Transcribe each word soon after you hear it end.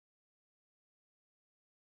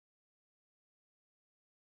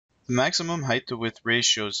The maximum height to width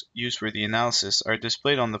ratios used for the analysis are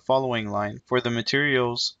displayed on the following line for the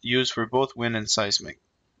materials used for both wind and seismic.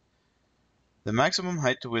 The maximum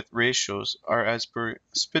height to width ratios are as per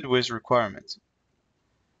SPIDWIZ requirements.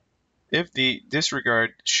 If the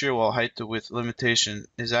disregard shear wall height to width limitation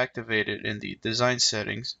is activated in the design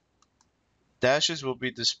settings, dashes will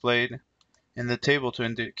be displayed in the table to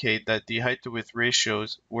indicate that the height to width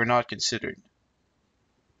ratios were not considered.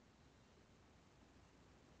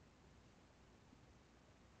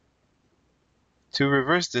 To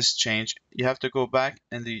reverse this change, you have to go back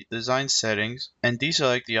in the design settings and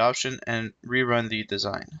deselect the option and rerun the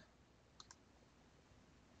design.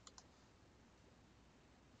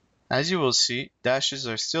 As you will see, dashes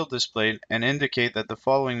are still displayed and indicate that the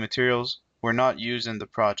following materials were not used in the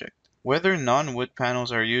project. Whether non-wood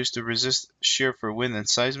panels are used to resist shear for wind and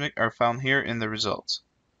seismic are found here in the results.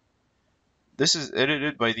 This is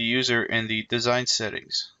edited by the user in the design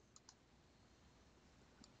settings.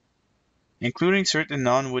 Including certain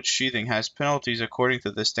non-wood sheathing has penalties according to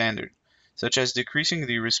the standard, such as decreasing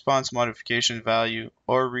the response modification value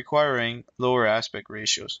or requiring lower aspect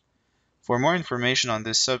ratios. For more information on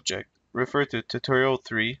this subject, refer to Tutorial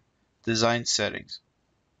 3, Design Settings.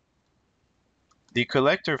 The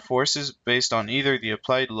collector forces based on either the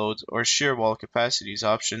applied loads or shear wall capacities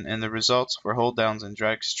option in the results for hold downs and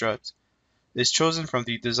drag struts is chosen from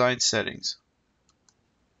the design settings.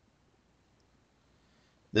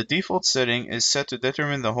 The default setting is set to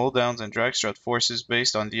determine the hold downs and drag strut forces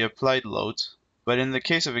based on the applied loads, but in the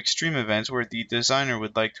case of extreme events where the designer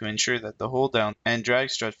would like to ensure that the hold down and drag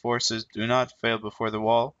strut forces do not fail before the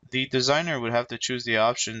wall, the designer would have to choose the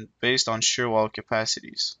option based on shear wall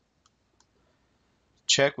capacities.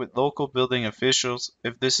 Check with local building officials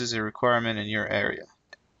if this is a requirement in your area.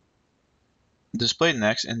 Displayed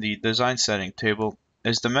next in the design setting table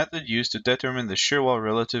is the method used to determine the shear wall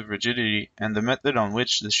relative rigidity and the method on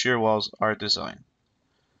which the shear walls are designed.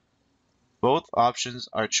 Both options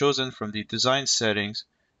are chosen from the design settings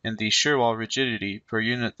in the shear wall rigidity per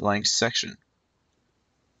unit length section.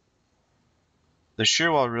 The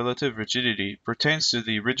shear wall relative rigidity pertains to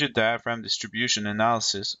the rigid diaphragm distribution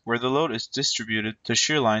analysis where the load is distributed to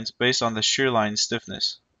shear lines based on the shear line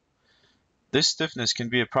stiffness. This stiffness can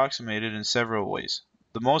be approximated in several ways,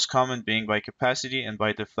 the most common being by capacity and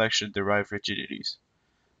by deflection derived rigidities.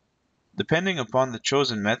 Depending upon the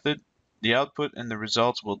chosen method, the output and the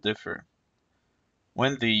results will differ.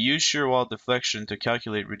 When the use shear wall deflection to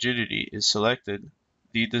calculate rigidity is selected,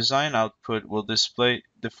 the design output will display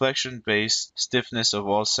deflection-based stiffness of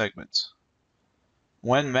all segments.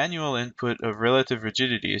 When manual input of relative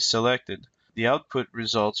rigidity is selected, the output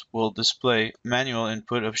results will display manual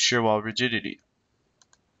input of shear wall rigidity.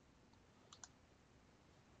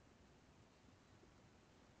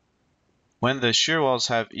 When the shear walls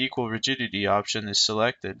have equal rigidity option is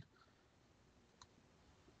selected,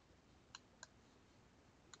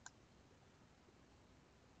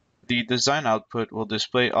 the design output will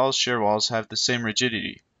display all shear walls have the same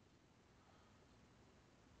rigidity.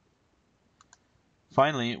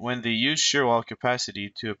 Finally, when the use shear wall capacity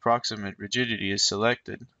to approximate rigidity is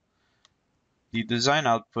selected, the design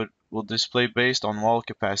output will display based on wall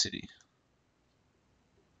capacity.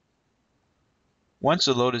 Once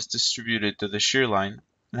a load is distributed to the shear line,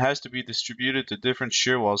 it has to be distributed to different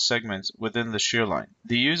shear wall segments within the shear line.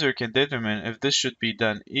 The user can determine if this should be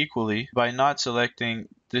done equally by not selecting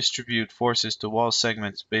distribute forces to wall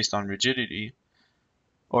segments based on rigidity,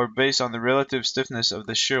 or based on the relative stiffness of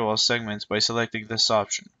the shear wall segments by selecting this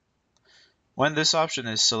option. When this option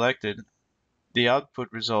is selected, the output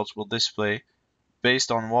results will display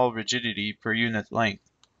based on wall rigidity per unit length.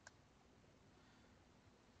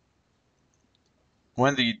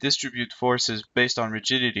 When the distribute forces based on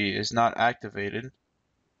rigidity is not activated,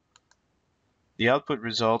 the output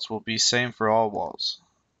results will be same for all walls.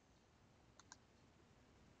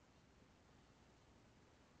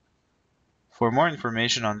 For more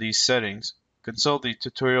information on these settings, consult the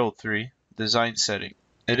Tutorial 3 Design Setting.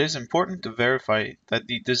 It is important to verify that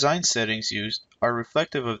the design settings used are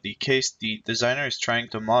reflective of the case the designer is trying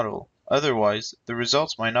to model. Otherwise, the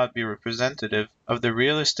results might not be representative of the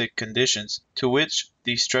realistic conditions to which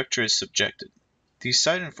the structure is subjected. The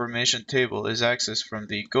site information table is accessed from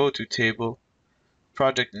the Go To table,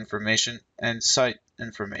 Project Information, and Site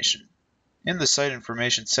Information. In the Site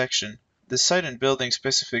Information section, the site and building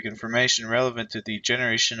specific information relevant to the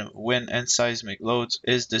generation of wind and seismic loads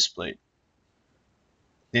is displayed.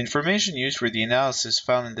 The information used for the analysis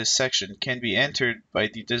found in this section can be entered by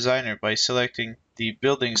the designer by selecting the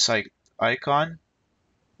building site icon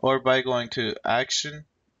or by going to Action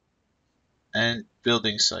and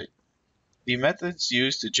Building Site. The methods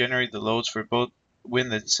used to generate the loads for both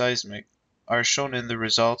wind and seismic are shown in the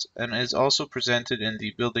results and is also presented in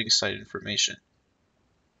the building site information.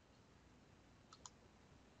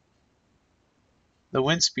 The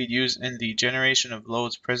wind speed used in the generation of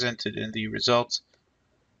loads presented in the results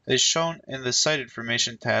is shown in the Site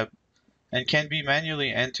Information tab and can be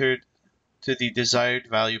manually entered to the desired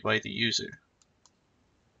value by the user.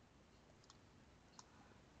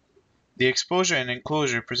 The exposure and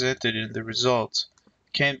enclosure presented in the results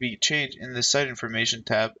can be changed in the Site Information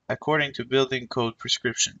tab according to building code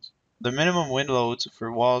prescriptions. The minimum wind loads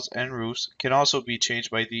for walls and roofs can also be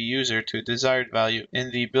changed by the user to a desired value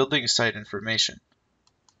in the building site information.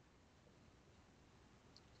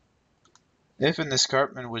 If an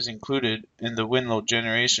escarpment was included in the wind load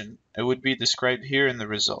generation, it would be described here in the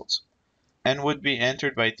results, and would be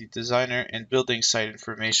entered by the designer in building site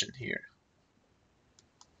information here.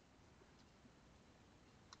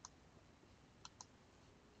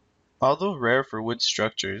 Although rare for wood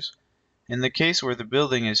structures, in the case where the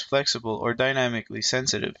building is flexible or dynamically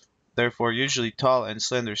sensitive, therefore usually tall and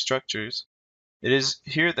slender structures, it is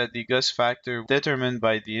here that the gust factor determined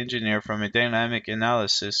by the engineer from a dynamic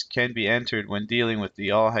analysis can be entered when dealing with the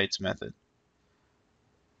all heights method.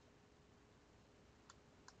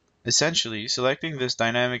 Essentially, selecting this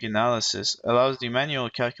dynamic analysis allows the manual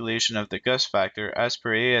calculation of the gust factor as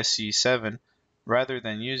per ASC 7 rather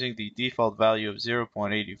than using the default value of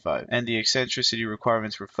 0.85 and the eccentricity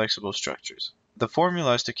requirements for flexible structures. The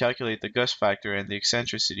formulas to calculate the gust factor and the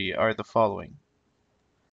eccentricity are the following.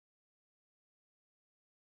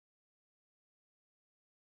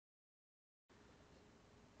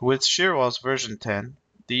 With Shearwalls version 10,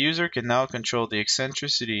 the user can now control the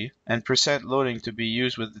eccentricity and percent loading to be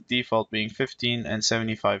used with the default being 15 and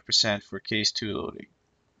 75% for case 2 loading.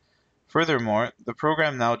 Furthermore, the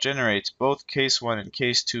program now generates both case 1 and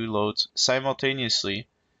case 2 loads simultaneously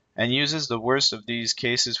and uses the worst of these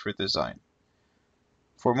cases for design.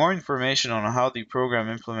 For more information on how the program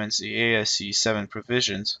implements the ASC 7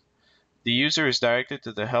 provisions, the user is directed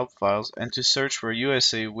to the help files and to search for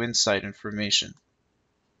USA wind site information.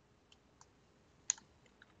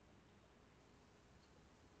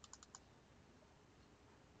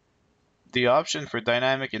 The option for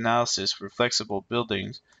dynamic analysis for flexible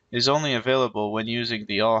buildings is only available when using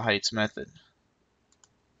the all heights method.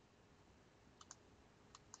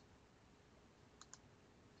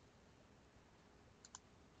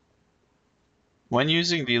 When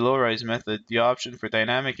using the low-rise method, the option for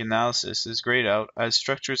dynamic analysis is grayed out as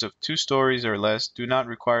structures of 2 stories or less do not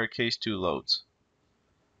require case 2 loads.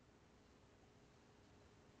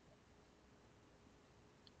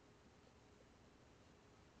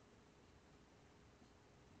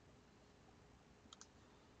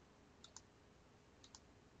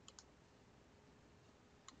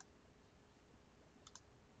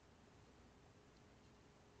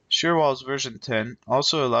 Shearwalls version 10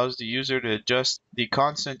 also allows the user to adjust the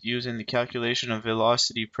constant used in the calculation of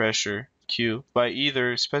velocity pressure Q by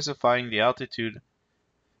either specifying the altitude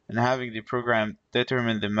and having the program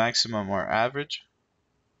determine the maximum or average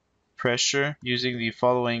pressure using the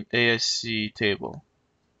following ASC table,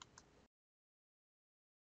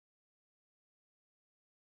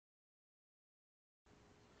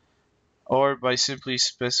 or by simply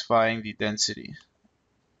specifying the density.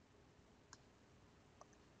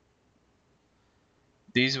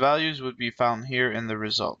 These values would be found here in the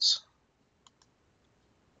results.